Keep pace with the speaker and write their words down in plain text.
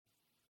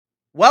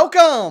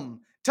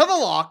Welcome to the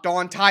Locked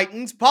On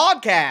Titans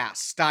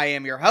podcast. I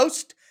am your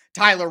host,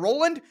 Tyler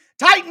Rowland.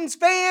 Titans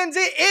fans,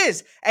 it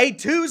is a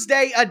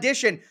Tuesday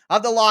edition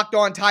of the Locked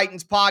On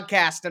Titans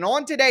podcast. And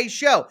on today's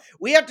show,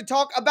 we have to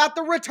talk about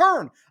the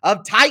return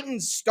of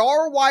Titans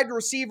star wide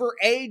receiver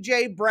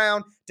A.J.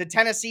 Brown to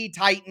Tennessee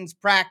Titans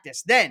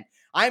practice. Then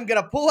I'm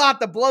going to pull out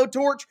the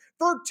blowtorch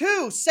for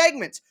two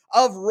segments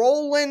of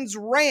Roland's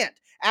Rant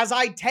as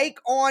I take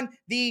on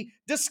the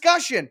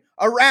discussion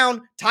around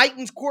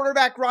Titans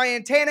quarterback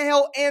Ryan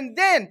Tannehill, and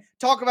then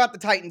talk about the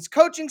Titans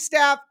coaching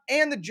staff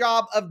and the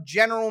job of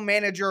general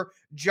manager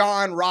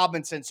Jon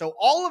Robinson. So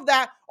all of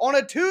that on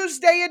a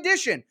Tuesday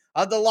edition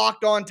of the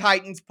Locked On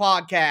Titans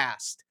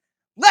podcast.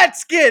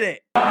 Let's get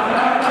it. You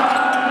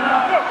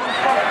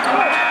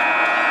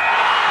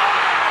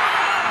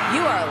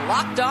are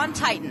Locked On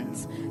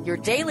Titans, your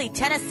daily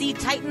Tennessee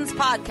Titans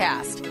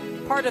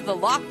podcast, part of the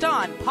Locked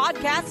On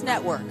Podcast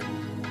Network.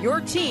 Your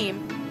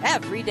team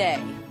every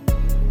day.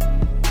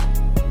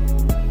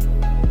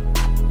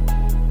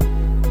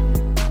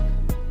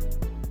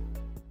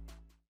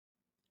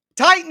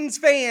 Titans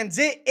fans,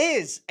 it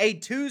is a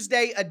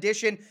Tuesday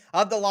edition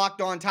of the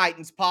Locked On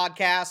Titans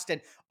podcast.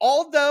 And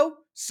although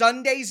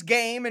Sunday's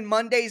game and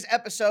Monday's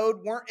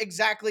episode weren't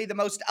exactly the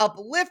most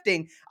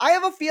uplifting, I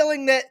have a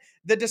feeling that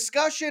the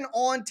discussion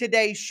on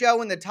today's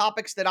show and the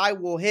topics that I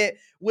will hit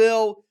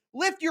will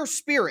lift your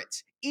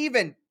spirits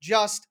even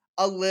just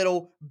a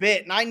little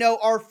bit. And I know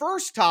our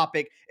first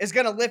topic is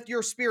going to lift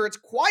your spirits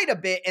quite a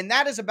bit, and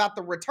that is about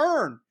the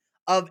return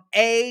of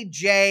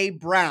A.J.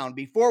 Brown.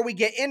 Before we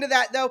get into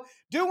that, though,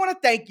 do want to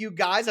thank you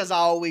guys, as I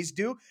always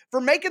do, for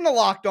making the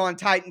Locked On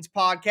Titans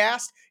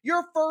podcast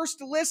your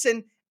first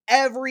listen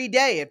every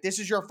day. If this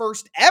is your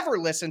first ever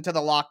listen to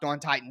the Locked On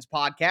Titans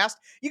podcast,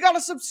 you got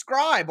to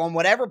subscribe on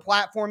whatever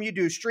platform you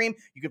do stream.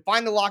 You can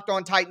find the Locked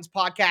On Titans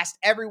podcast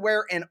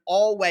everywhere and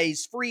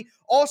always free.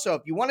 Also,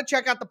 if you want to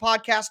check out the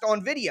podcast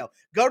on video,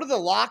 go to the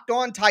Locked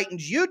On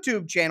Titans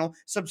YouTube channel,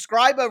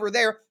 subscribe over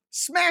there.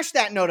 Smash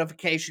that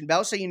notification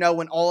bell so you know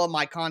when all of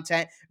my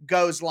content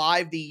goes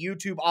live. The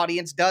YouTube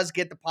audience does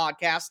get the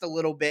podcast a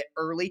little bit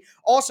early.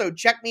 Also,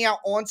 check me out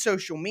on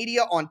social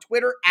media, on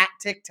Twitter, at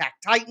Tic Tac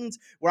Titans,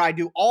 where I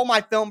do all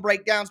my film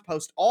breakdowns,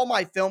 post all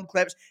my film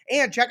clips,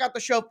 and check out the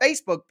show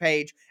Facebook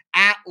page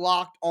at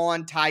Locked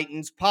On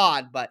Titans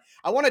Pod. But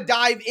I want to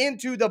dive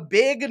into the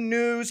big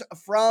news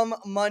from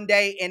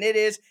Monday, and it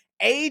is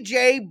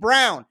A.J.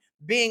 Brown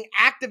being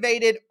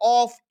activated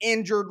off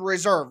injured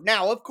reserve.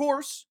 Now, of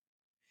course,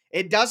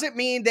 it doesn't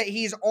mean that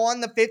he's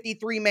on the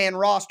 53-man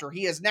roster.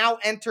 He has now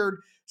entered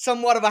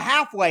somewhat of a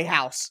halfway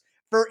house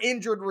for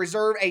injured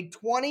reserve, a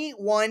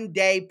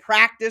 21-day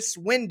practice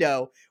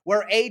window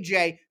where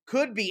AJ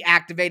could be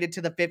activated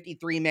to the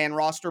 53-man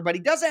roster, but he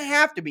doesn't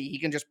have to be. He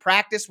can just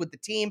practice with the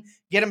team,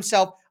 get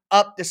himself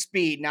up to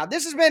speed. Now,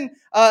 this has been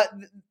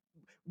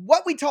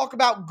what we talk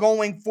about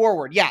going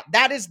forward. Yeah,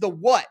 that is the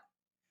what.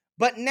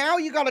 But now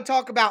you got to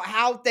talk about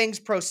how things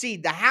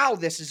proceed, the how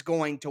this is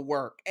going to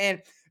work.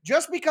 And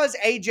just because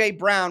A.J.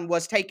 Brown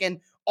was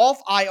taken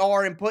off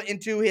IR and put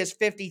into his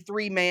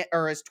 53-man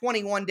or his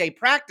 21-day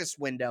practice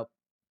window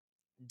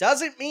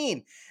doesn't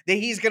mean that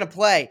he's going to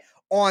play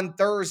on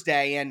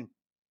Thursday. And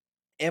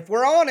if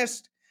we're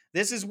honest,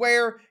 this is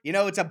where,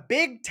 it's a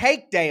big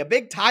take day, a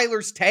big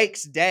Tyler's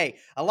Takes day.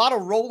 A lot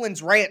of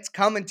Roland's Rants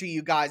coming to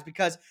you guys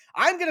because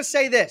I'm going to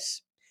say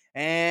this,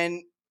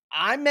 and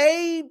I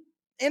may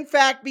in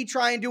fact be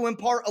trying to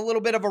impart a little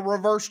bit of a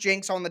reverse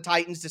jinx on the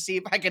Titans to see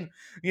if I can,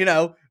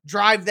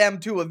 drive them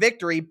to a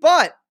victory.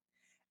 But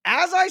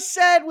as I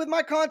said with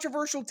my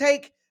controversial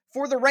take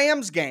for the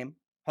Rams game,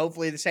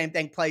 hopefully the same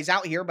thing plays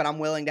out here, but I'm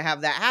willing to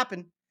have that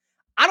happen.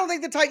 I don't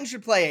think the Titans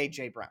should play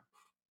A.J. Brown.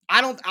 I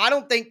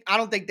don't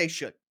think they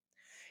should.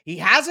 He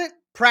hasn't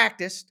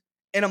practiced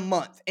in a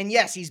month. And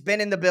yes, he's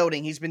been in the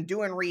building. He's been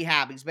doing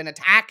rehab. He's been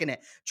attacking it,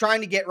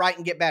 trying to get right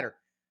and get better.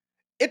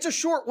 It's a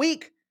short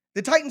week.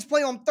 The Titans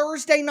play on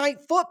Thursday Night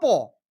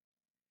Football.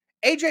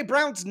 A.J.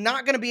 Brown's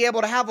not going to be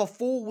able to have a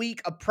full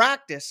week of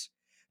practice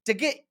to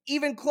get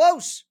even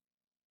close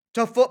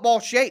to football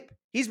shape.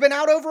 He's been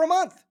out over a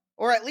month,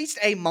 or at least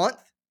a month.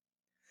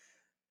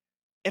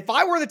 If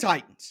I were the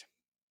Titans,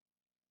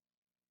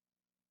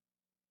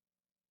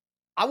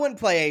 I wouldn't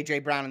play A.J.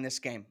 Brown in this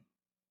game.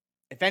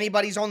 If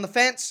anybody's on the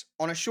fence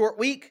on a short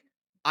week,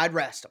 I'd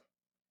rest them.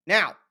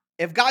 Now,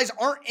 if guys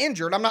aren't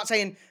injured, I'm not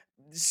saying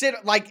sit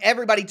like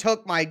everybody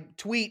took my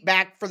tweet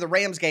back for the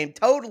Rams game.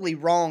 Totally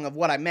wrong of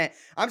what I meant.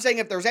 I'm saying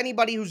if there's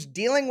anybody who's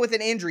dealing with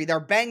an injury, they're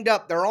banged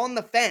up, they're on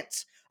the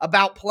fence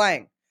about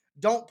playing,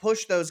 don't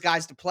push those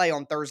guys to play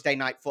on Thursday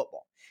Night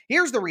Football.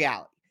 Here's the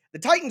reality. The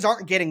Titans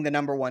aren't getting the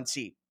number one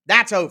seed.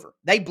 That's over.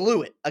 They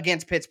blew it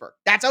against Pittsburgh.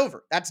 That's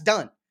over. That's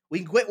done. We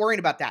can quit worrying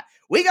about that.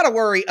 We got to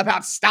worry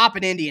about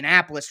stopping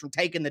Indianapolis from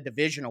taking the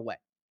division away.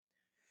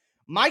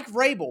 Mike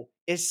Vrabel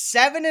is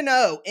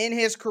 7-0 in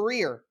his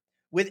career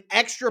with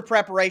extra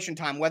preparation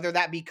time, whether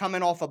that be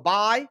coming off a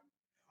bye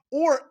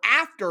or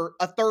after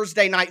a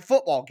Thursday Night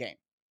Football game.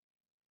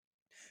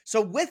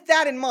 So with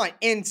that in mind,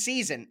 in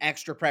season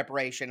extra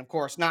preparation, of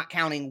course, not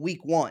counting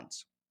week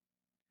ones.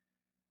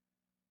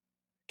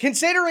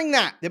 Considering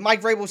that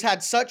Mike Vrabel's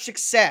had such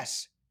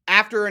success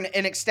after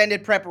an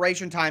extended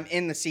preparation time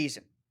in the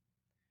season,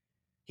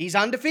 he's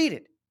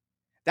undefeated.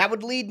 That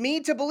would lead me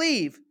to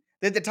believe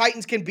that the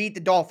Titans can beat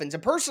the Dolphins.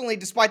 And personally,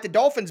 despite the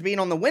Dolphins being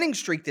on the winning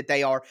streak that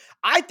they are,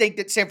 I think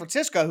that San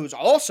Francisco, who's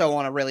also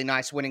on a really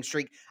nice winning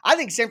streak, I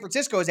think San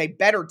Francisco is a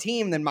better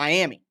team than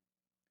Miami.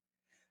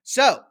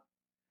 So,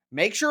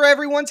 make sure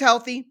everyone's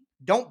healthy.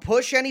 Don't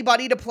push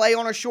anybody to play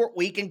on a short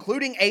week,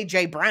 including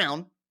A.J.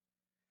 Brown.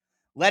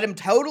 Let him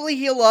totally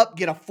heal up,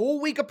 get a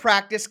full week of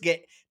practice,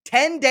 get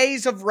 10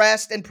 days of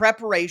rest and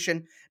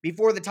preparation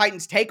before the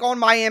Titans take on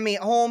Miami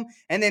at home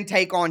and then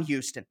take on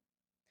Houston.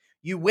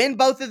 You win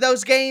both of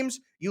those games,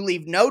 you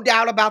leave no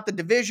doubt about the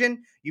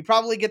division. You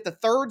probably get the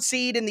 3rd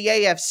seed in the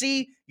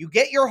AFC. You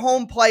get your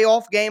home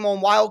playoff game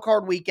on Wild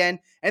Card Weekend,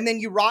 and then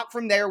you rock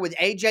from there with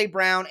A.J.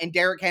 Brown and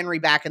Derrick Henry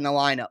back in the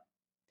lineup.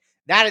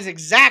 That is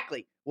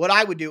exactly what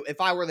I would do if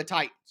I were the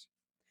Titans.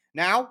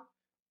 Now,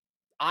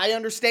 I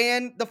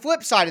understand the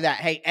flip side of that.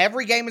 Hey,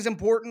 every game is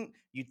important.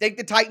 You think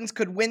the Titans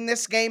could win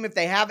this game if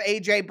they have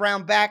A.J.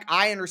 Brown back?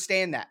 I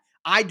understand that.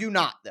 I do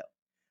not, though.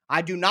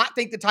 I do not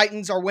think the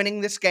Titans are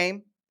winning this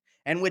game.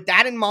 And with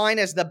that in mind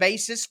as the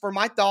basis for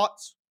my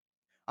thoughts,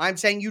 I'm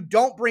saying you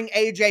don't bring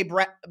A.J.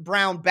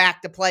 Brown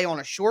back to play on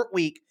a short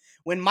week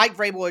when Mike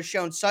Vrabel has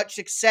shown such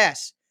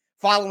success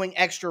following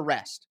extra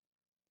rest.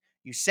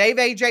 You save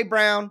A.J.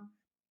 Brown,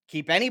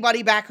 keep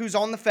anybody back who's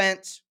on the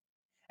fence,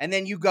 and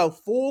then you go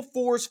full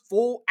force,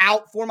 full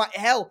out for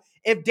hell,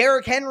 if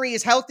Derrick Henry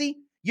is healthy,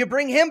 you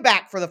bring him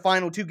back for the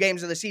final 2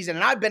 games of the season.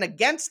 And I've been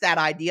against that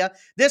idea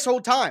this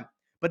whole time.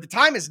 But the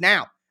time is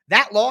now.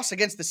 That loss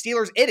against the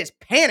Steelers, it is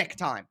panic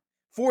time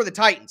for the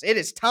Titans. It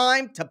is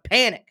time to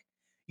panic.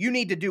 You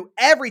need to do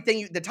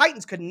everything. The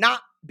Titans could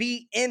not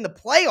be in the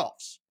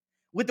playoffs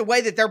with the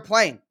way that they're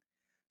playing.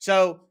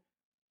 So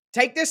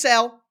take this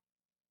L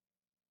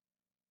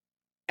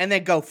and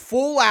then go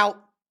full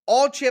out,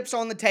 all chips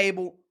on the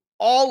table,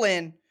 all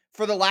in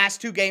for the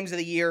last 2 games of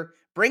the year.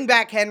 Bring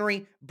back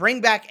Henry,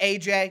 bring back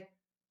AJ,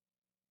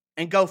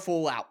 and go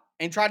full out.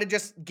 And try to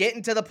just get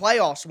into the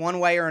playoffs one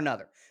way or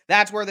another.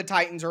 That's where the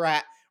Titans are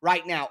at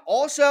right now.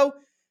 Also,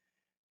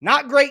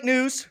 not great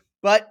news,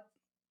 but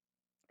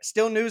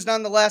still news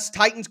nonetheless.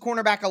 Titans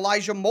cornerback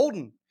Elijah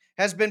Molden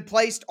has been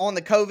placed on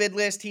the COVID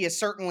list. He is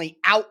certainly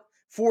out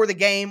for the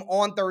game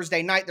on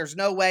Thursday night. There's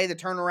no way the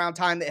turnaround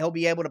time that he'll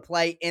be able to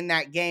play in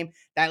that game.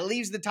 That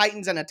leaves the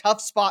Titans in a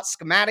tough spot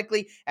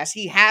schematically, as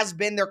he has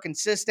been their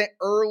consistent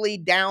early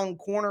down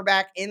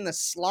cornerback in the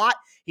slot.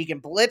 He can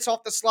blitz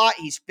off the slot.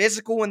 He's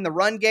physical in the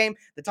run game.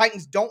 The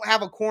Titans don't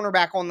have a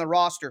cornerback on the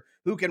roster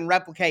who can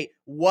replicate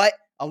what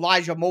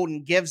Elijah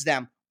Molden gives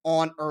them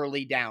on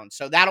early down.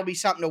 So that'll be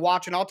something to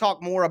watch, and I'll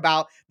talk more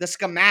about the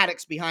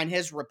schematics behind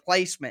his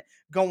replacement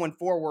going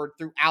forward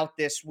throughout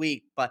this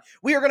week. But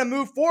we are going to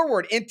move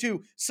forward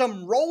into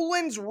some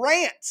Rollins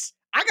rants.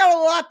 I got a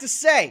lot to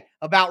say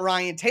about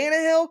Ryan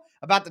Tannehill,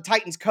 about the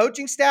Titans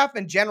coaching staff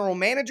and general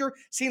manager.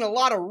 Seen a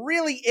lot of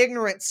really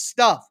ignorant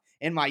stuff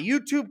in my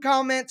YouTube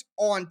comments,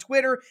 on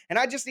Twitter, and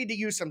I just need to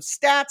use some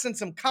stats and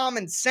some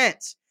common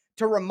sense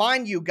to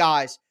remind you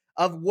guys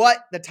of what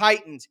the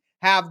Titans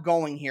have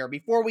going here.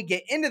 Before we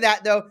get into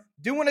that, though,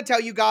 do want to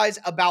tell you guys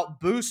about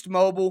Boost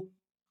Mobile.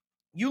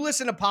 You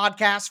listen to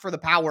podcasts for the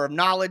power of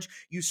knowledge.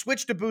 You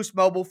switch to Boost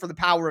Mobile for the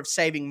power of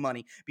saving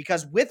money.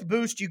 Because with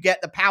Boost, you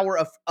get the power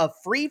of a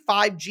free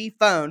 5G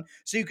phone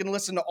so you can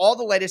listen to all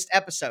the latest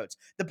episodes.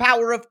 The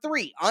power of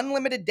 3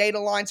 unlimited data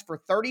lines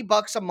for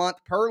 $30 a month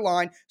per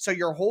line so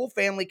your whole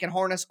family can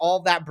harness all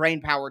that brain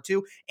power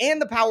too.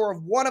 And the power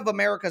of one of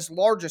America's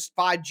largest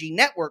 5G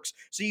networks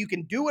so you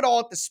can do it all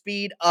at the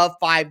speed of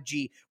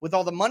 5G. With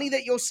all the money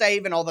that you'll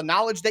save and all the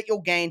knowledge that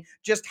you'll gain,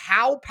 just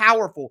how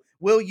powerful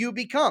will you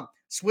become?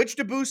 Switch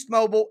to Boost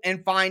Mobile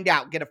and find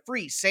out. Get a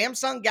free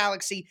Samsung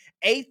Galaxy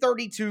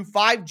A32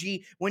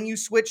 5G when you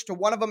switch to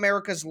one of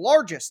America's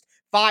largest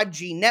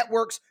 5G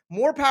networks.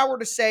 More power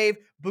to save.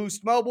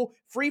 Boost Mobile.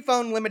 Free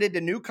phone limited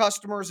to new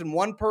customers and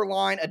 1 per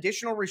line.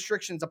 Additional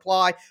restrictions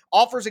apply.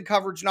 Offers and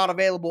coverage not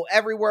available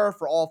everywhere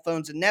for all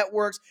phones and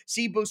networks.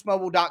 See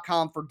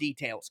boostmobile.com for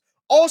details.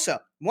 Also,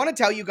 want to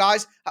tell you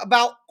guys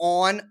about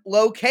On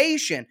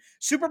Location.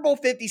 Super Bowl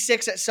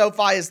 56 at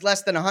SoFi is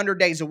less than 100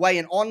 days away,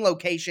 and On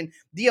Location,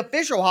 the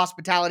official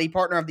hospitality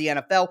partner of the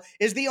NFL,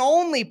 is the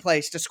only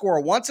place to score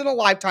a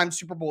once-in-a-lifetime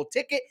Super Bowl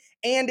ticket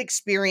and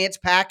experience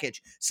package.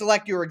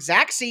 Select your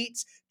exact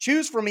seats,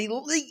 choose from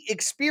elite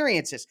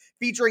experiences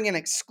featuring an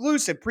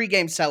exclusive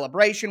pregame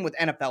celebration with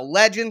NFL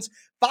legends,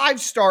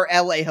 5-star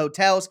LA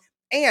hotels,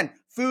 and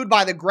food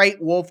by the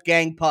great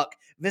Wolfgang Puck.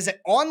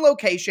 Visit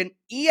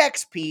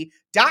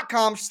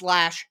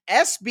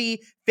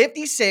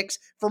onlocationexp.com/SB56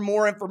 for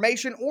more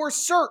information, or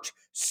search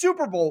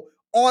Super Bowl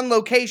On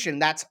Location.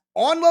 That's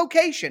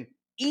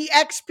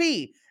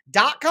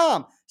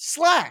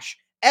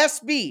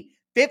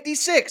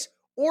onlocationexp.com/SB56,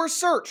 or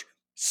search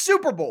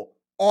Super Bowl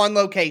On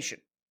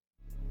Location.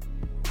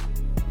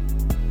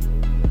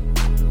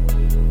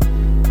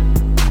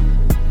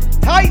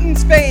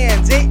 Titans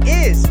fans, it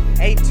is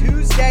a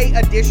Tuesday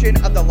edition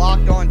of the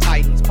Locked On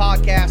Titans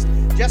podcast.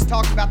 Just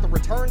talked about the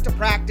return to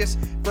practice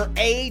for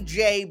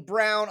A.J.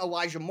 Brown,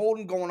 Elijah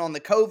Molden going on the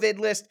COVID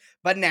list.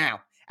 But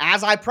now,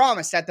 as I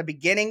promised at the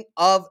beginning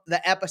of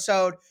the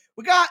episode,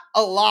 we got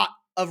a lot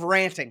of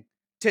ranting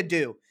to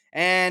do.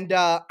 And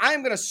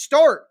I'm going to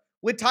start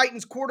with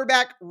Titans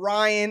quarterback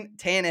Ryan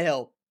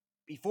Tannehill.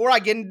 Before I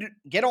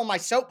get on my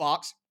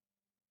soapbox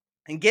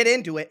and get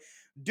into it,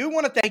 do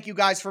want to thank you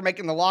guys for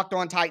making the Locked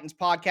On Titans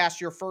podcast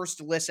your first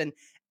listen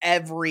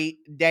every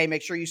day.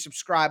 Make sure you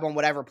subscribe on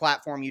whatever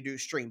platform you do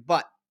stream.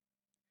 But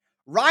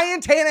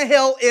Ryan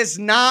Tannehill is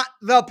not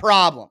the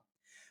problem.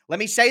 Let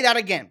me say that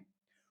again.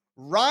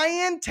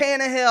 Ryan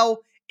Tannehill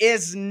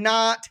is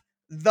not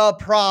the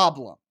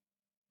problem.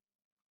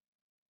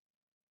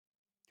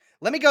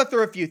 Let me go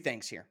through a few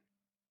things here.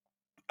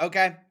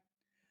 Okay?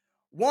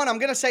 One, I'm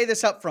going to say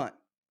this up front.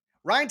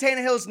 Ryan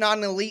Tannehill is not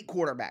an elite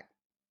quarterback.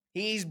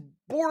 He's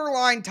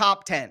borderline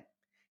top 10.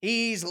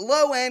 He's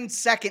low-end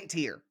second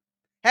tier.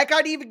 Heck,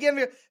 I'd even give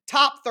him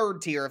top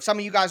third tier if some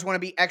of you guys want to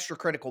be extra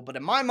critical. But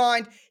in my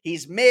mind,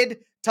 he's mid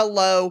to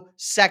low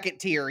second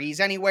tier. He's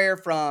anywhere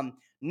from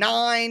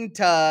 9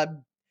 to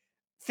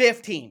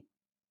 15.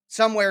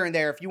 Somewhere in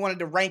there if you wanted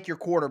to rank your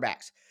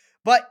quarterbacks.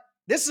 But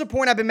this is a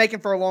point I've been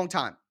making for a long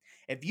time.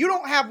 If you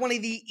don't have one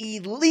of the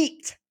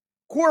elite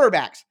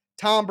quarterbacks,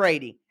 Tom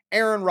Brady,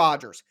 Aaron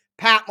Rodgers,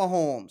 Pat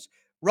Mahomes,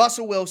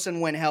 Russell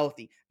Wilson when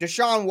healthy,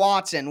 Deshaun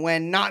Watson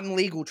when not in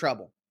legal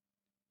trouble.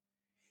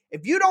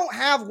 If you don't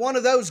have one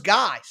of those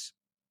guys,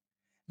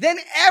 then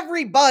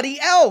everybody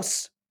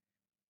else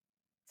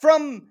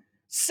from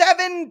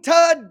 7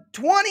 to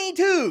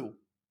 22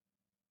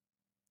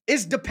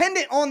 is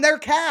dependent on their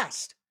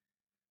cast.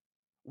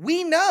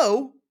 We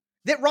know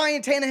that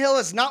Ryan Tannehill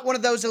is not one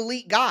of those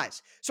elite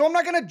guys. So I'm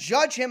not going to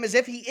judge him as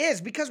if he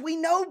is because we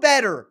know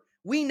better.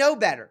 We know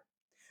better.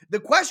 The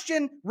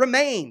question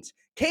remains,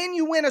 can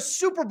you win a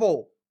Super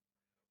Bowl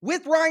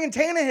with Ryan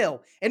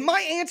Tannehill? And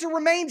my answer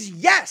remains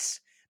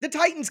yes, the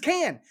Titans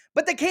can.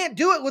 But they can't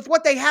do it with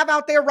what they have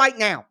out there right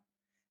now.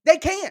 They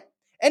can't.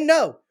 And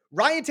no,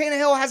 Ryan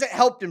Tannehill hasn't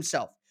helped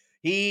himself.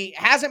 He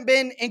hasn't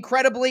been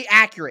incredibly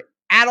accurate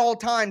at all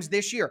times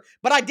this year.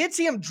 But I did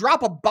see him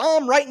drop a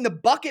bomb right in the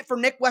bucket for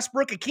Nick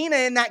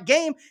Westbrook-Ikhine in that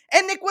game,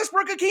 and Nick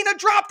Westbrook-Ikhine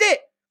dropped it.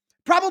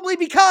 Probably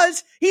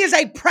because he is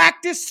a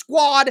practice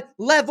squad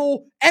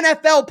level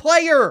NFL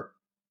player.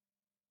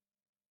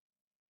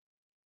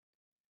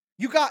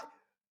 You got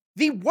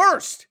the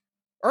worst,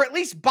 or at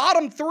least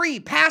bottom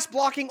 3 pass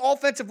blocking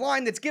offensive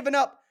line that's given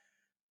up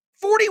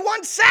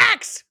 41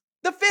 sacks,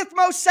 the 5th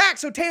most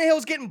sacks. So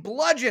Tannehill's getting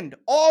bludgeoned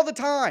all the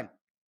time.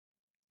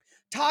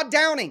 Todd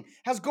Downing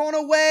has gone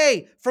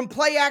away from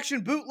play action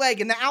bootleg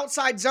and the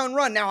outside zone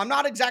run. Now, I'm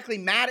not exactly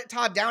mad at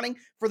Todd Downing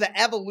for the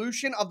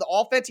evolution of the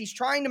offense. He's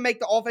trying to make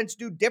the offense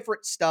do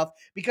different stuff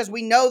because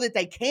we know that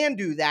they can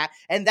do that,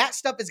 and that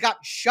stuff has got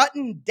shut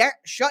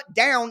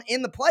down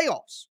in the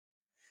playoffs.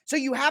 So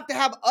you have to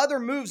have other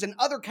moves and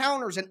other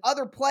counters and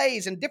other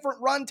plays and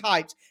different run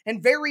types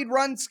and varied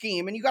run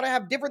scheme, and you got to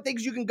have different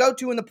things you can go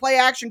to in the play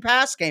action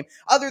pass game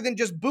other than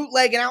just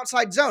bootleg and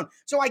outside zone.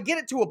 So I get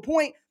it to a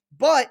point,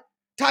 but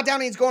Todd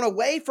Downing's going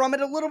away from it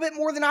a little bit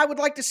more than I would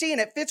like to see,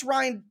 and it fits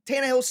Ryan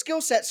Tannehill's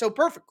skill set so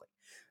perfectly.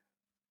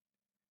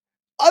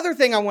 Other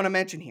thing I want to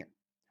mention here,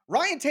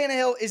 Ryan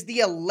Tannehill is the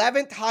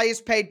 11th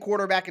highest paid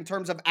quarterback in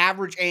terms of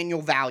average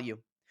annual value.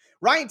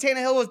 Ryan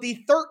Tannehill is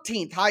the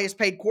 13th highest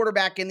paid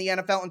quarterback in the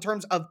NFL in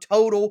terms of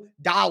total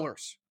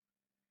dollars.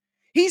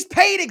 He's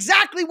paid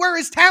exactly where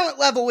his talent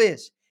level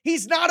is.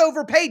 He's not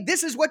overpaid.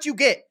 This is what you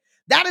get.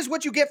 That is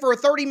what you get for a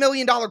 $30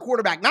 million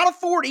quarterback. Not a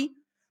 40,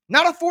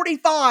 not a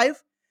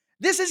 45.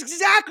 This is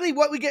exactly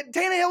what we get.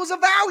 Tannehill is a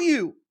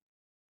value.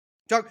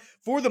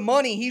 For the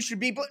money, he should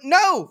be...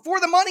 No, for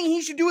the money,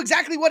 he should do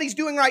exactly what he's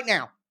doing right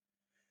now.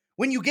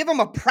 When you give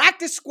him a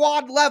practice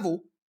squad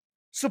level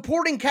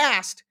supporting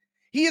cast,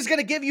 he is going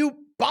to give you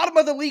bottom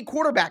of the league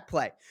quarterback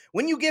play.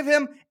 When you give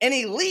him an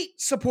elite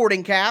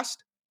supporting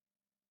cast,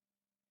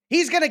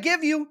 he's going to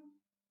give you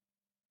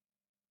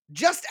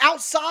just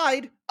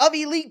outside of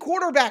elite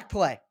quarterback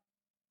play.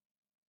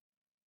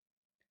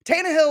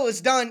 Tannehill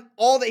has done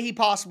all that he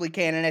possibly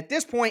can, and at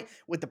this point,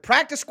 with the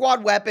practice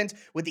squad weapons,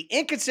 with the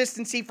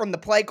inconsistency from the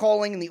play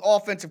calling and the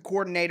offensive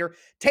coordinator,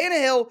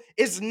 Tannehill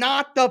is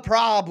not the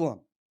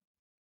problem.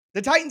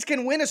 The Titans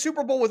can win a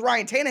Super Bowl with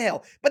Ryan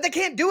Tannehill, but they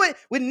can't do it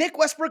with Nick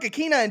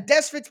Westbrook-Ikhine and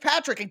Des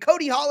Fitzpatrick and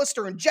Cody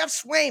Hollister and Jeff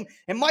Swaim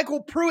and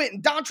Michael Pruitt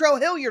and Dontrell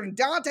Hilliard and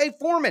Dante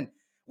Foreman.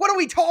 What are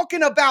we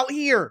talking about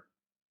here?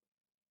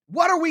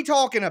 What are we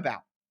talking about?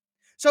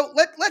 So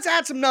let's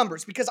add some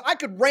numbers because I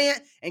could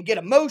rant and get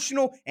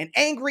emotional and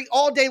angry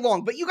all day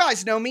long. But you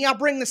guys know me. I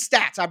bring the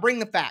stats. I bring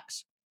the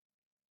facts.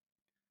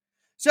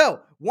 So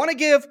want to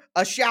give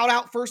a shout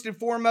out first and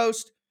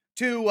foremost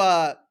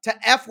to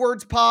F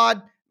Words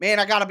Pod. Man,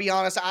 I got to be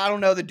honest. I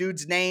don't know the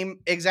dude's name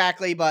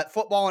exactly, but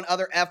Football and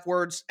Other F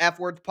Words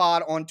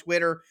Pod on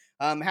Twitter.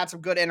 Had some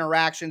good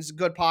interactions,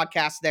 good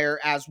podcast there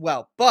as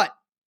well. But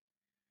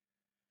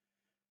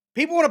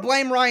people want to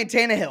blame Ryan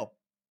Tannehill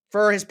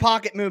for his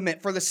pocket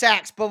movement, for the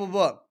sacks, blah, blah,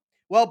 blah.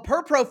 Well,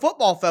 per Pro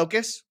Football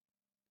Focus,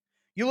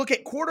 you look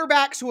at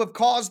quarterbacks who have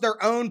caused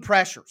their own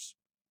pressures.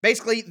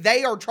 Basically,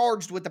 they are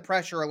charged with the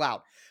pressure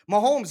allowed.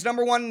 Mahomes,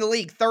 number one in the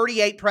league,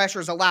 38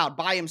 pressures allowed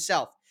by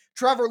himself.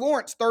 Trevor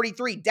Lawrence,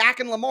 33. Dak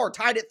and Lamar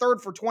tied at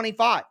third for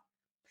 25.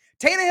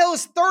 Tannehill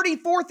is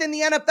 34th in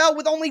the NFL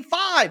with only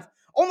 5.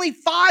 Only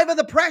 5 of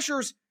the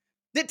pressures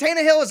that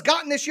Tannehill has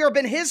gotten this year have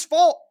been his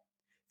fault.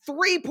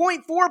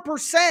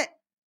 3.4%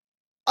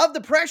 of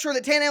the pressure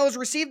that Tannehill has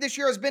received this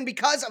year has been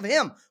because of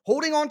him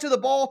holding onto the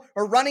ball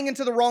or running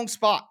into the wrong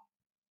spot.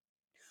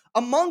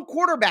 Among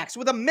quarterbacks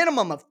with a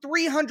minimum of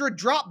 300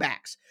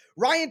 dropbacks,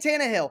 Ryan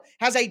Tannehill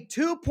has a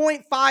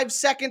 2.5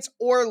 seconds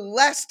or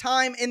less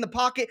time in the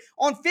pocket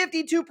on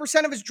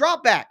 52% of his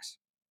dropbacks.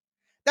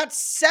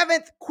 That's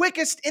 7th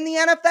quickest in the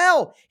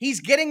NFL. He's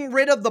getting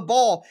rid of the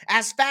ball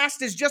as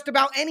fast as just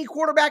about any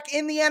quarterback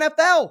in the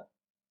NFL.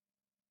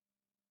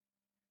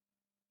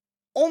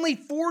 Only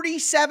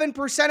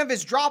 47% of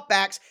his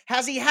dropbacks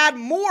has he had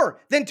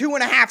more than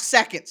 2.5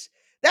 seconds.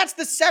 That's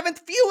the 7th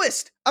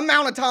fewest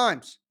amount of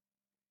times.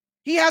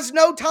 He has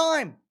no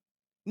time.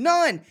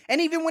 None. And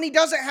even when he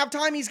doesn't have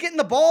time, he's getting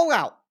the ball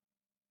out.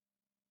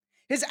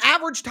 His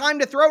average time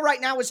to throw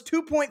right now is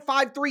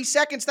 2.53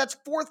 seconds. That's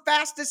 4th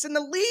fastest in the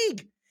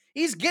league.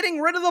 He's getting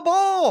rid of the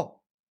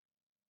ball.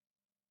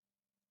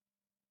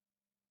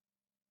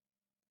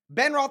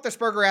 Ben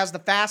Roethlisberger has the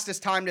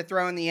fastest time to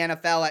throw in the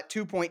NFL at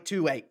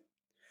 2.28.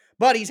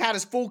 But he's had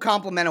his full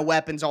complement of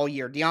weapons all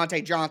year.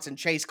 Deontay Johnson,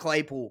 Chase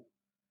Claypool,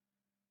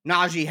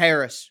 Najee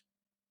Harris.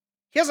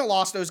 He hasn't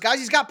lost those guys.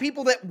 He's got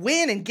people that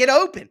win and get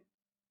open.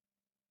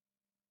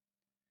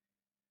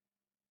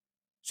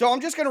 So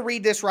I'm just going to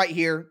read this right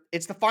here.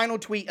 It's the final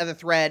tweet of the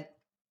thread.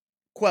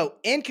 Quote,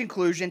 in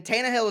conclusion,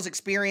 Tannehill is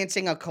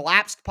experiencing a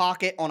collapsed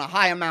pocket on a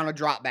high amount of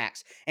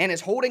dropbacks and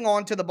is holding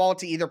on to the ball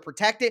to either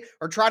protect it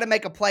or try to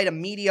make a play to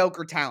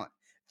mediocre talent.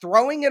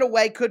 Throwing it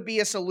away could be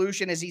a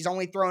solution as he's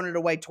only thrown it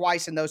away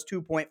twice in those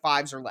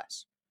 2.5s or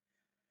less.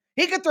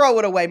 He could throw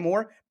it away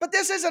more, but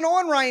this isn't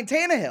on Ryan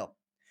Tannehill.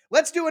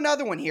 Let's do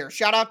another one here.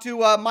 Shout out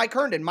to Mike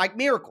Herndon, Mike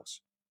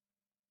Miracles.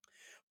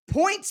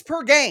 Points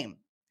per game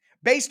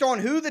based on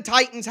who the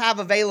Titans have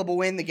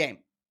available in the game.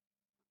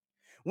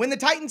 When the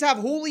Titans have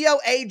Julio,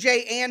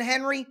 AJ, and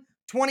Henry,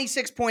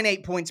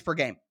 26.8 points per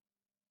game.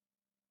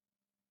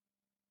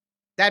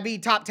 That'd be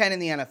top 10 in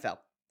the NFL.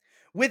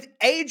 With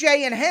AJ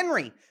and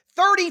Henry,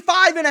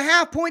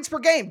 35.5 points per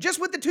game, just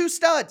with the two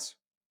studs.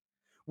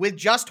 With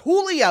just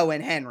Julio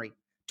and Henry,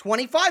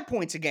 25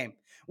 points a game.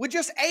 With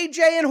just AJ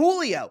and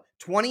Julio,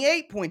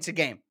 28 points a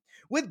game.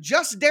 With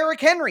just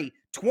Derrick Henry,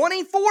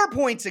 24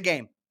 points a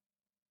game.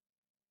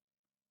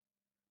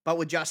 But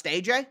with just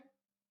AJ,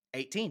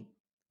 18.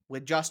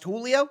 With just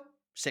Julio,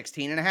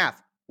 16.5.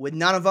 With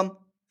none of them,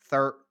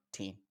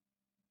 13.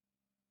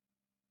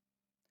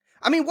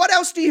 I mean, what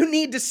else do you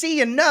need to see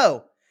and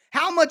know?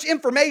 How much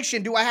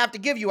information do I have to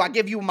give you? I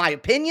give you my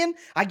opinion.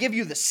 I give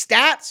you the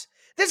stats.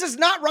 This is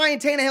not Ryan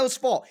Tannehill's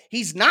fault.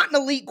 He's not an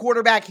elite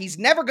quarterback. He's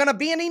never going to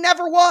be, and he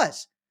never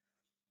was.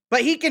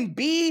 But he can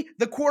be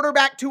the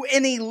quarterback to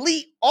an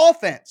elite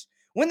offense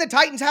when the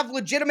Titans have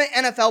legitimate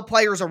NFL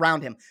players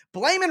around him.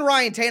 Blaming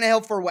Ryan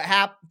Tannehill for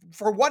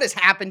what has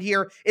happened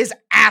here is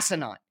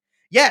asinine.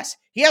 Yes,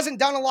 he hasn't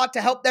done a lot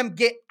to help them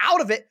get out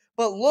of it,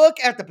 but look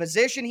at the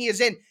position he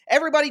is in.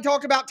 Everybody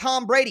talked about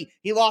Tom Brady.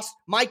 He lost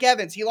Mike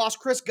Evans. He lost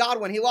Chris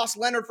Godwin. He lost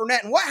Leonard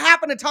Fournette. And what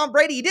happened to Tom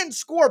Brady? He didn't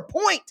score a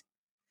point.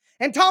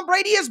 And Tom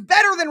Brady is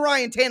better than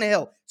Ryan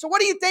Tannehill. So what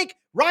do you think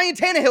Ryan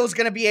Tannehill is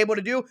going to be able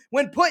to do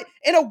when put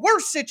in a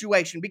worse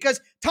situation? Because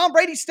Tom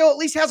Brady still at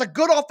least has a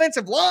good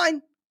offensive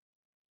line.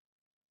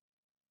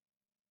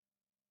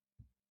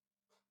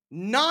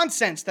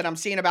 Nonsense that I'm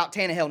seeing about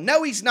Tannehill.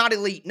 No, he's not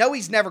elite. No,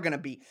 he's never going to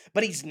be.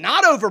 But he's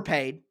not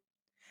overpaid.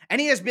 And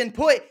he has been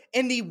put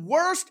in the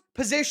worst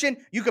position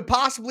you could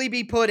possibly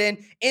be put in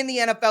the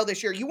NFL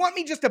this year. You want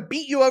me just to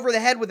beat you over the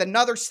head with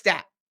another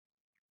stat?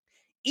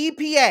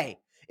 EPA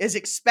is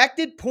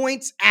expected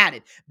points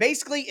added.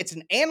 Basically, it's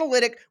an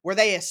analytic where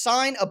they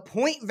assign a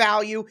point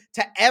value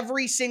to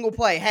every single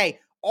play. Hey,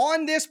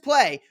 on this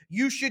play,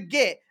 you should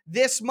get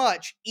this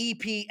much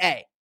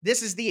EPA.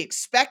 This is the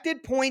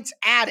expected points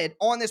added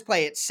on this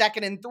play. It's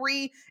 2nd and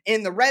 3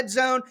 in the red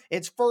zone.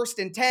 It's 1st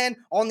and 10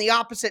 on the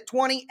opposite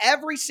 20.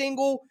 Every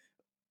single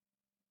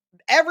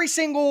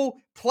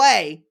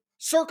play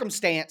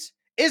circumstance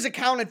is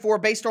accounted for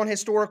based on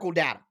historical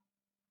data.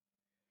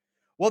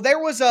 Well, there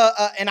was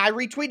and I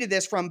retweeted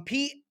this from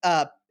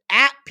at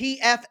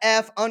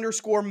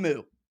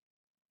PFF_Moo.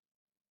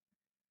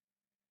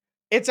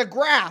 It's a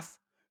graph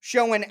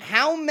showing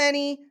how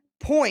many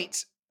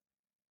points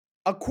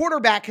a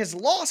quarterback has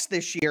lost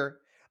this year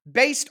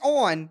based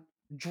on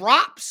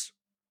drops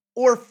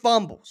or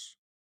fumbles.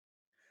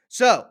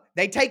 So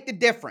they take the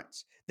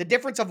difference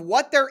of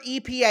what their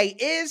EPA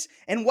is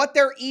and what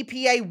their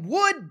EPA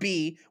would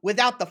be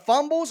without the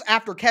fumbles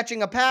after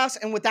catching a pass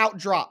and without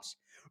drops.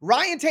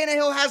 Ryan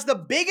Tannehill has the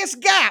biggest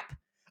gap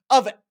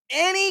of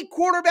any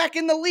quarterback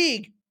in the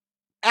league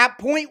at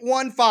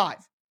 0.15.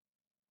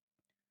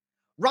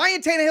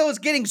 Ryan Tannehill is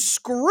getting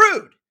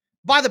screwed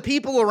by the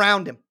people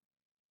around him.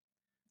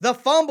 The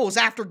fumbles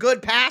after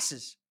good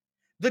passes,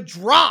 the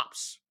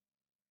drops,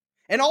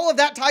 and all of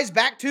that ties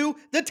back to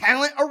the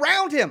talent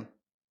around him.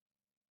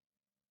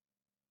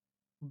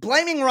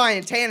 Blaming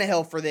Ryan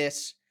Tannehill for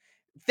this,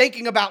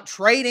 thinking about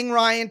trading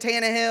Ryan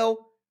Tannehill,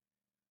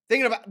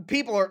 thinking about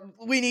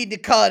we need to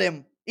cut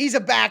him. He's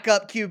a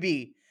backup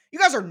QB. You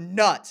guys are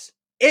nuts,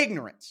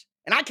 ignorance,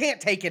 and I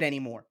can't take it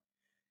anymore.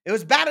 It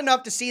was bad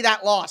enough to see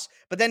that loss,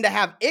 but then to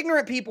have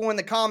ignorant people in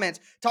the comments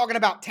talking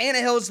about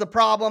Tannehill's the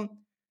problem,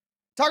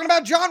 talking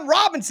about John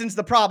Robinson's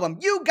the problem.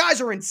 You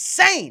guys are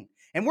insane.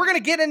 And we're going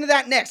to get into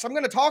that next. I'm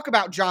going to talk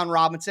about John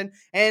Robinson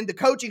and the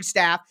coaching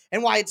staff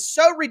and why it's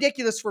so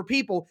ridiculous for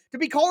people to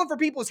be calling for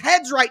people's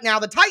heads right now.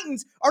 The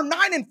Titans are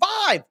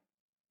 9-5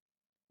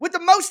 with the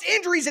most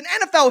injuries in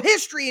NFL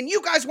history, and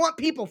you guys want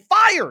people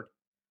fired.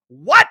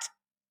 What?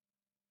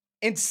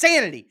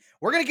 Insanity.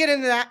 We're going to get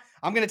into that.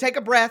 I'm going to take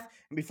a breath.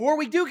 And before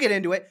we do get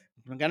into it,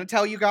 I'm going to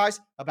tell you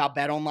guys about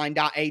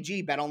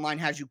betonline.ag. BetOnline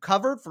has you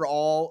covered for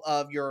all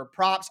of your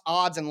props,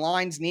 odds, and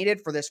lines needed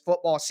for this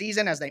football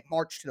season as they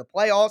march to the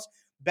playoffs.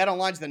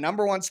 BetOnline's the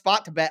number one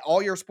spot to bet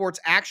all your sports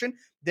action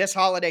this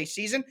holiday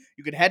season.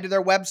 You can head to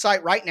their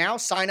website right now,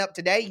 sign up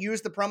today,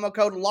 use the promo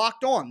code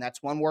LOCKEDON.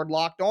 That's one word,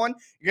 locked on.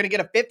 You're going to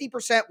get a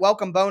 50%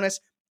 welcome bonus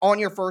on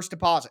your first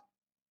deposit.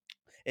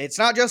 It's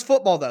not just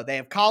football, though. They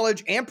have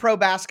college and pro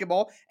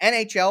basketball,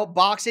 NHL,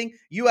 boxing,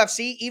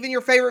 UFC, even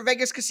your favorite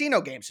Vegas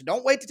casino games. So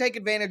don't wait to take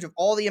advantage of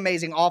all the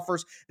amazing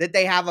offers that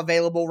they have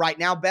available right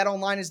now.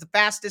 BetOnline is the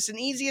fastest and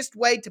easiest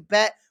way to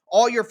bet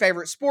all your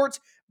favorite sports.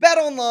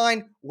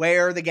 BetOnline,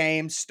 where the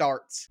game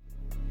starts.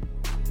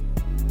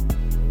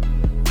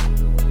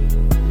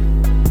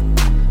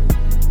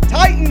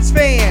 Titans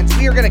fans,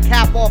 we are going to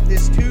cap off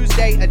this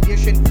Tuesday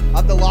edition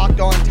of the Locked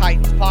On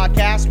Titans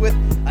podcast with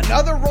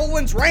another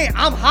Rollins rant.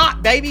 I'm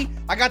hot, baby.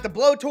 I got the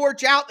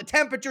blowtorch out. The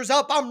temperature's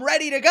up. I'm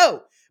ready to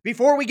go.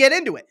 Before we get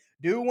into it,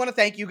 do want to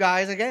thank you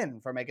guys again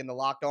for making the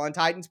Locked On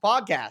Titans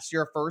podcast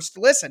your first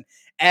listen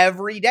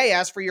every day.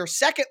 As for your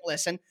second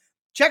listen,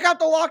 check out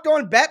the Locked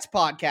On Bets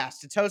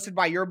podcast. It's hosted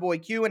by your boy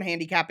Q and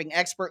handicapping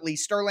expert Lee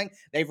Sterling.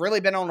 They've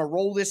really been on a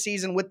roll this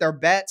season with their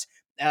bets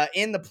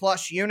in the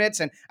plus units.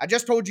 And I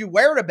just told you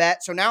where to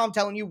bet. So now I'm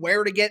telling you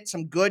where to get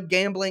some good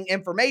gambling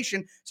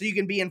information so you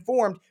can be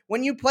informed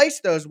when you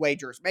place those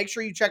wagers. Make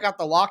sure you check out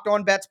the Locked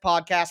On Bets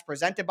podcast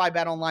presented by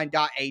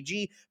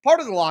betonline.ag, part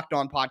of the Locked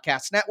On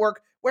Podcast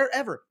Network,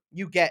 wherever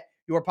you get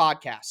your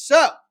podcasts.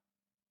 So,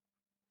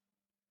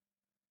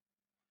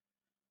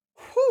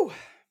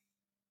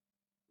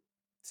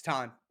 it's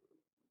time.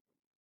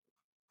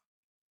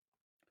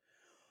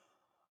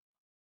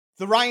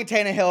 The Ryan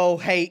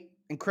Tannehill hate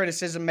and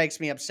criticism makes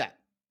me upset.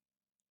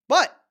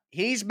 But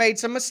he's made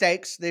some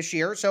mistakes this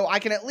year, so I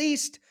can at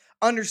least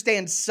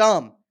understand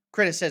some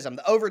criticism.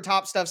 The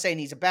over-top stuff saying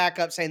he's a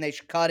backup, saying they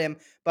should cut him,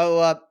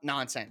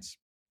 nonsense.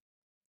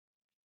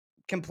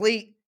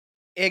 Complete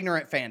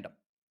ignorant fandom,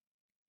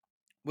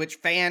 which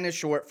fan is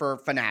short for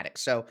fanatic.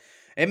 So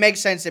it makes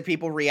sense that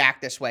people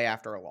react this way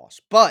after a loss.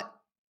 But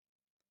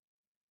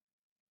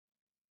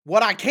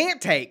what I can't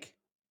take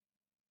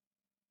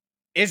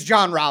is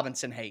John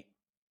Robinson hate.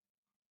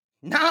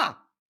 Nah,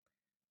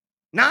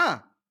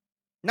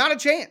 not a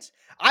chance.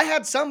 I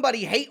had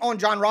somebody hate on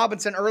John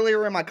Robinson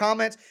earlier in my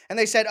comments, and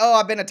they said,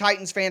 I've been a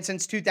Titans fan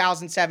since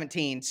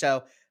 2017,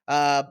 so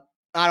I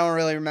don't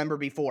really remember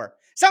before.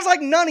 Sounds like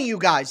none of you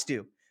guys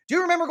do. Do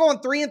you remember going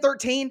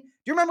 3-13? Do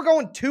you remember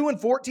going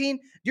 2-14? Do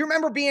you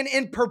remember being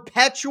in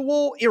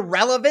perpetual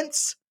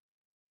irrelevance?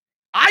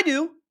 I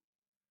do.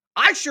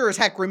 I sure as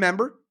heck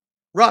remember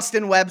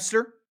Rustin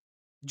Webster,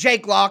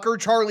 Jake Locker,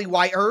 Charlie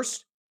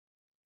Whitehurst.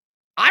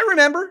 I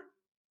remember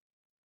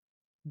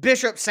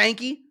Bishop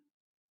Sankey.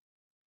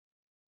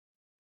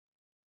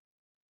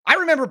 I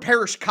remember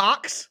Parrish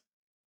Cox.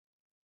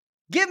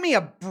 Give me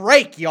a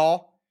break,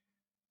 y'all.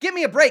 Give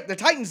me a break. The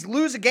Titans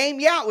lose a game.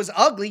 Yeah, it was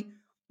ugly.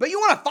 But you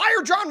want to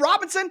fire John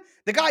Robinson?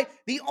 The guy,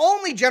 the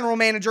only general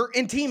manager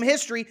in team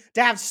history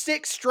to have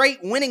 6 straight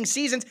winning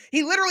seasons.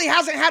 He literally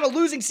hasn't had a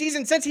losing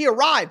season since he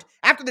arrived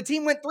after the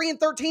team went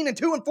 3-13 and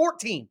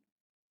 2-14.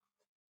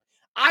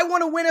 I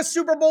want to win a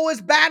Super Bowl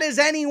as bad as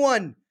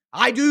anyone.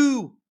 I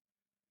do.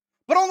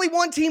 But only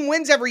one team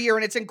wins every year,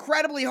 and it's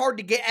incredibly hard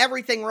to get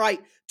everything right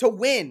to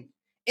win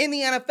in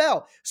the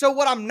NFL. So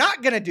what I'm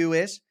not going to do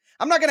is,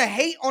 I'm not going to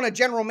hate on a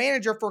general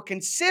manager for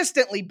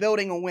consistently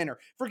building a winner,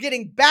 for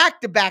getting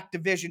back-to-back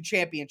division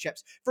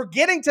championships, for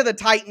getting to the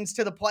Titans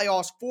to the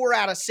playoffs 4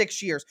 out of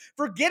 6 years,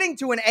 for getting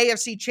to an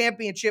AFC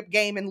championship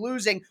game and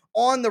losing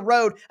on the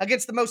road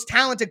against the most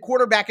talented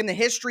quarterback in the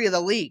history of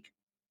the league.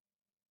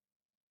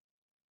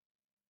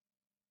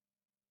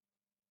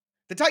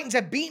 The Titans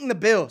have beaten the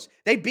Bills.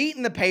 They've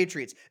beaten the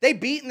Patriots. They've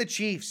beaten the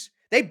Chiefs.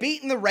 They've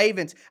beaten the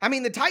Ravens. I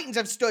mean, the Titans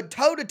have stood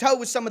toe-to-toe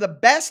with some of the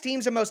best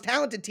teams and most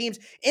talented teams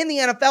in the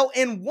NFL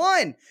and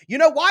won. You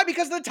know why?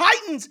 Because the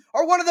Titans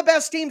are one of the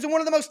best teams and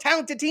one of the most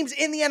talented teams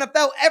in the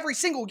NFL every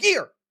single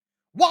year.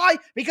 Why?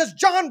 Because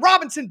John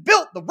Robinson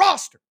built the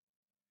roster.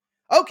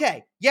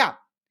 Okay, yeah,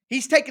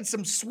 he's taken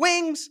some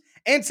swings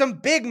and some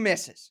big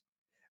misses.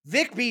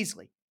 Vic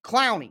Beasley,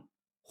 Clowney,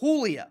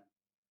 Julio,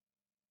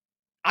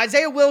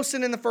 Isaiah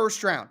Wilson in the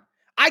first round.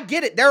 I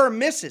get it. There are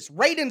misses.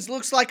 Radens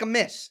looks like a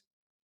miss.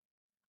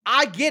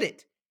 I get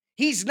it.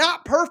 He's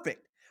not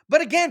perfect.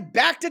 But again,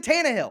 back to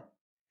Tannehill.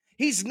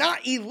 He's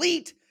not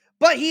elite,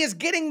 but he is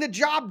getting the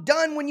job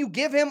done when you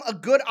give him a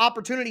good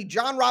opportunity.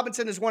 Jon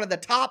Robinson is one of the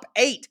top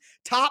 8,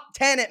 top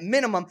 10 at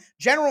minimum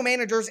general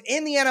managers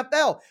in the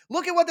NFL.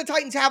 Look at what the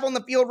Titans have on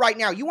the field right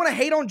now. You want to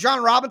hate on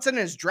Jon Robinson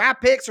and his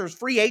draft picks or his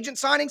free agent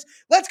signings?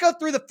 Let's go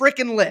through the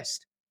freaking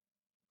list.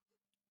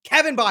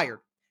 Kevin Byard,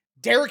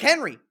 Derrick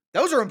Henry.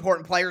 Those are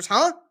important players,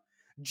 huh?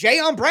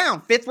 Jayon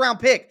Brown, 5th round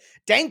pick.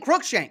 Dane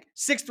Cruikshank,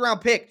 6th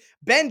round pick.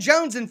 Ben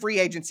Jones in free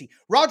agency.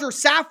 Roger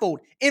Saffold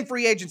in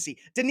free agency.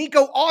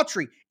 Danico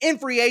Autry in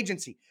free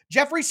agency.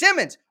 Jeffrey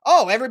Simmons.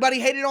 Oh, everybody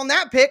hated on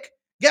that pick.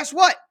 Guess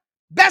what?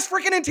 Best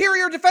freaking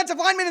interior defensive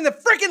lineman in the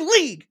freaking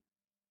league.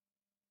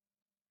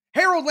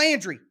 Harold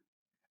Landry.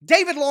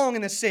 David Long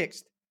in the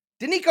 6th.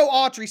 Danico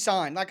Autry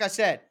signed, like I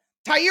said.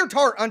 Tyir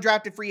Tart,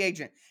 undrafted free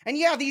agent. And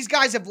yeah, these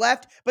guys have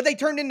left, but they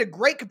turned into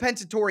great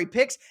compensatory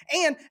picks,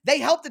 and they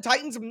helped the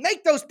Titans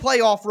make those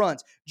playoff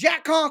runs.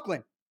 Jack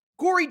Conklin,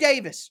 Corey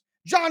Davis,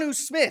 Jonnu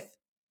Smith,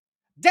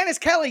 Dennis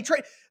Kelly.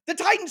 The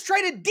Titans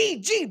traded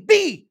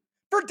DGB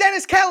for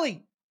Dennis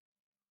Kelly.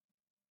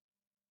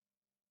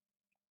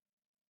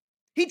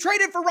 He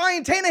traded for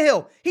Ryan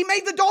Tannehill. He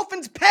made the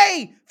Dolphins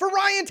pay for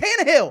Ryan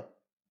Tannehill.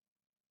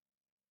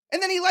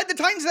 And then he led the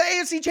Titans to the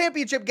AFC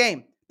Championship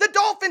game. The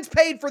Dolphins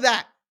paid for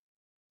that.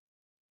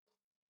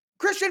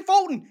 Christian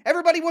Fulton.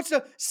 Everybody wants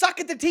to suck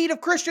at the teat of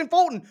Christian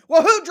Fulton.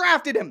 Well, who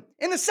drafted him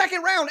in the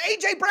 2nd round?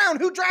 A.J. Brown.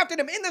 Who drafted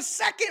him in the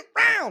 2nd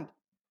round?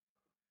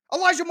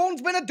 Elijah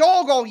Molden's been a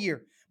dog all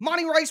year.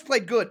 Monty Rice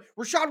played good.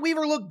 Rashad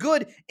Weaver looked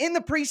good in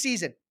the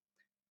preseason.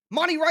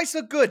 Monty Rice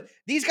looked good.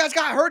 These guys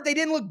got hurt. They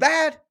didn't look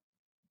bad.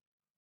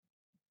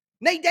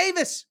 Nate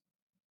Davis.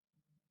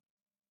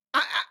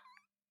 I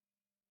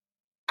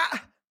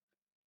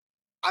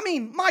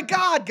mean, my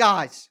God,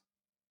 guys.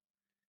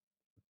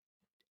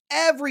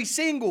 Every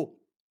single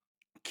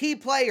key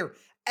player,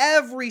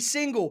 every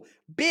single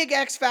big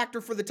X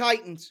factor for the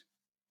Titans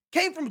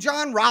came from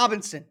Jon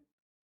Robinson.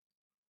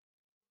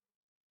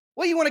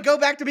 Well, you want to go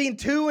back to being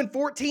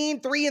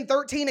 2-14,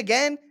 3-13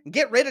 again and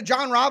get rid of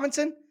Jon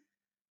Robinson?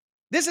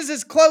 This is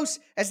as close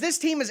as this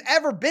team has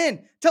ever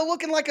been to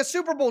looking like a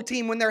Super Bowl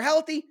team when they're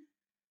healthy.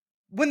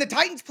 When the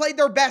Titans played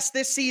their best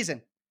this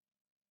season,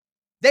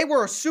 they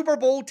were a Super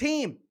Bowl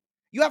team.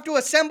 You have to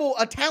assemble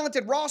a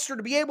talented roster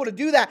to be able to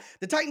do that.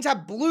 The Titans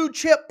have blue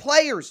chip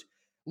players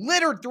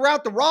littered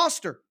throughout the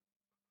roster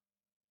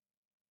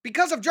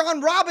because of Jon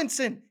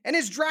Robinson and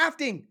his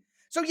drafting.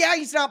 So yeah,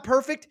 he's not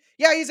perfect.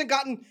 Yeah, he hasn't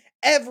gotten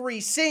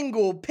every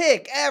single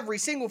pick, every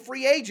single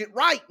free agent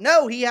right.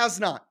 No, he has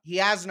not. He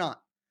has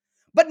not.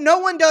 But no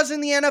one does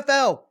in the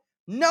NFL.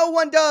 No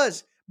one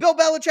does. Bill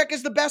Belichick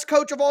is the best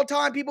coach of all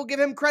time. People give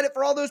him credit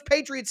for all those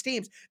Patriots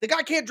teams. The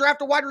guy can't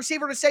draft a wide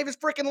receiver to save his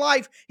freaking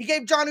life. He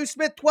gave Jonnu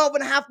Smith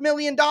 $12.5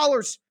 million.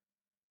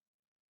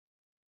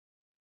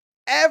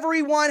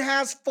 Everyone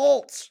has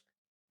faults.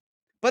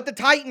 But the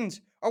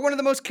Titans are one of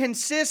the most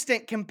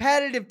consistent,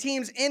 competitive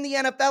teams in the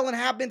NFL and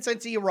have been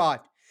since he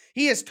arrived.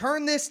 He has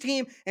turned this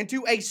team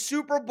into a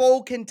Super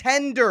Bowl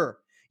contender.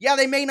 Yeah,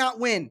 they may not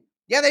win.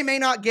 Yeah, they may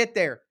not get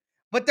there.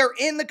 But they're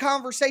in the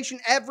conversation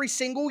every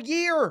single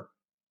year.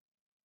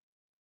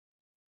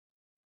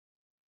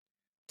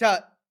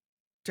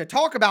 To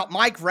talk about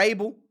Mike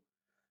Vrabel,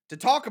 to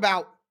talk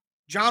about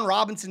Jon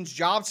Robinson's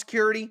job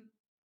security,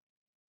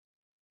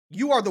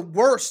 you are the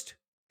worst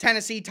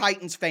Tennessee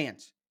Titans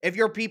fans if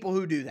you're people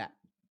who do that.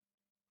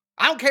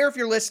 I don't care if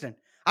you're listening.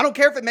 I don't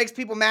care if it makes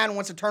people mad and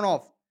wants to turn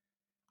off.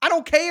 I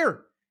don't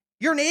care.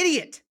 You're an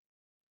idiot.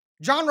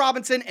 Jon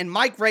Robinson and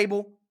Mike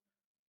Vrabel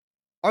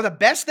are the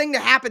best thing to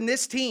happen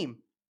this team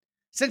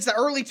since the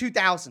early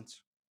 2000s.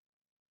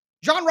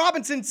 Jon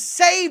Robinson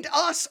saved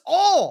us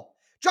all.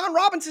 Jon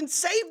Robinson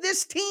saved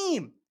this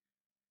team.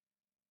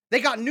 They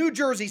got new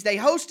jerseys. They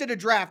hosted a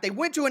draft. They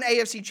went to an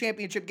AFC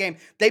Championship game.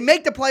 They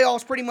make the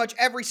playoffs pretty much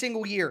every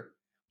single year.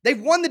 They've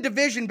won the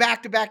division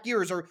back-to-back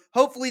years, or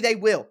hopefully they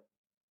will.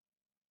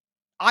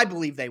 I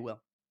believe they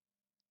will.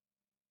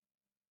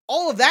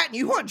 All of that, and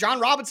you want Jon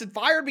Robinson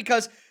fired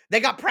because they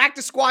got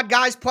practice squad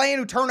guys playing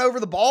who turn over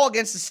the ball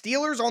against the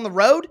Steelers on the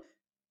road?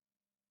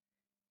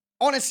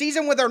 On a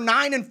season where they're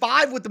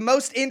 9-5 with the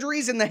most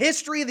injuries in the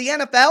history of the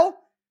NFL?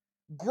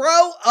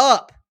 Grow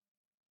up.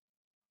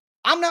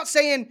 I'm not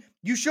saying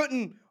you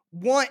shouldn't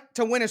want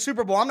to win a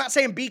Super Bowl. I'm not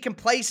saying be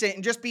complacent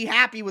and just be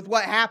happy with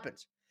what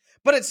happens.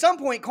 But at some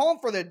point, calling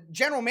for the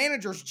general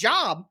manager's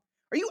job,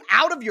 are you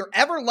out of your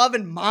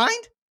ever-loving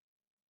mind?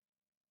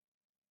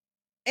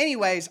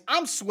 Anyways,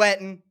 I'm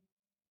sweating.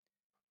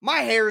 My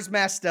hair's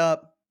messed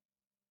up.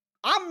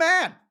 I'm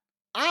mad.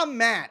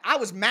 I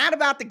was mad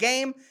about the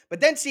game,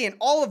 but then seeing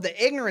all of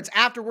the ignorance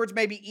afterwards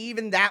made me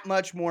even that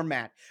much more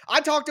mad.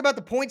 I talked about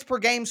the points per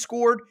game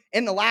scored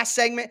in the last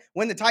segment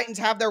when the Titans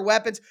have their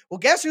weapons. Well,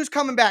 guess who's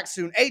coming back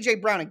soon? A.J.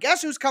 Brown. And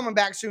guess who's coming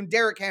back soon?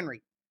 Derrick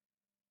Henry.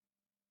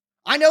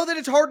 I know that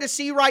it's hard to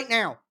see right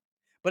now,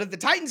 But if the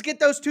Titans get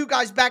those two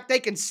guys back, they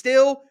can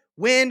still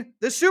win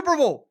the Super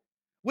Bowl.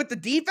 With the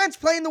defense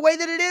playing the way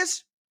that it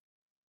is,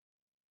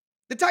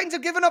 the Titans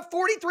have given up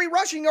 43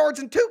 rushing yards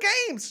in 2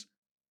 games.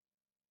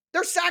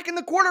 They're sacking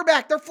the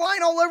quarterback. They're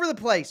flying all over the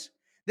place.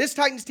 This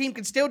Titans team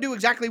can still do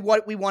exactly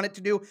what we want it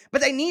to do,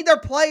 but they need their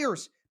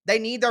players. They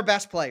need their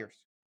best players.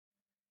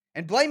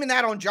 And blaming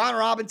that on John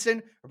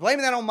Robinson, or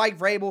blaming that on Mike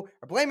Vrabel,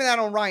 or blaming that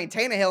on Ryan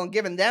Tannehill and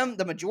giving them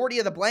the majority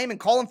of the blame and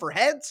calling for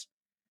heads,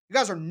 you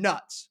guys are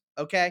nuts,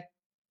 okay?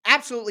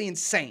 Absolutely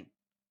insane.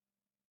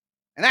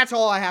 And that's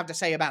all I have to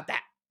say about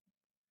that.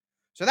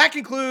 So that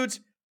concludes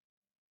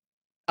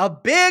a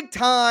big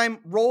time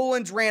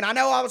Rollins rant. I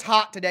know I was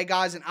hot today,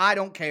 guys, and I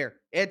don't care.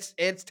 It's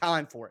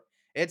time for it.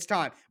 It's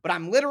time. But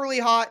I'm literally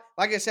hot.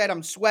 Like I said,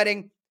 I'm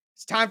sweating.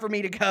 It's time for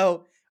me to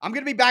go. I'm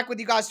going to be back with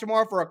you guys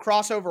tomorrow for a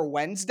crossover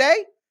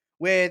Wednesday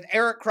with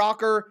Eric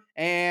Crocker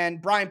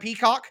and Brian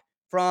Peacock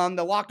from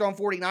the Locked On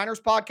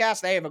 49ers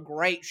podcast. They have a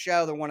great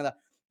show. They're one of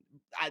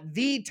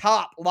the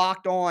top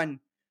Locked On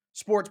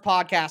sports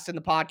podcasts in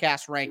the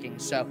podcast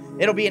rankings. So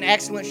it'll be an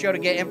excellent show to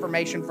get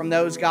information from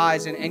those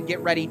guys and get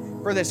ready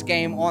for this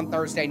game on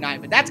Thursday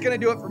night. But that's going to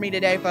do it for me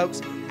today,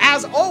 folks.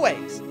 As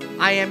always,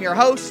 I am your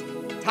host,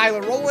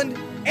 Tyler Rowland,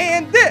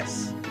 and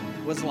this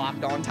was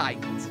Locked On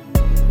Titans.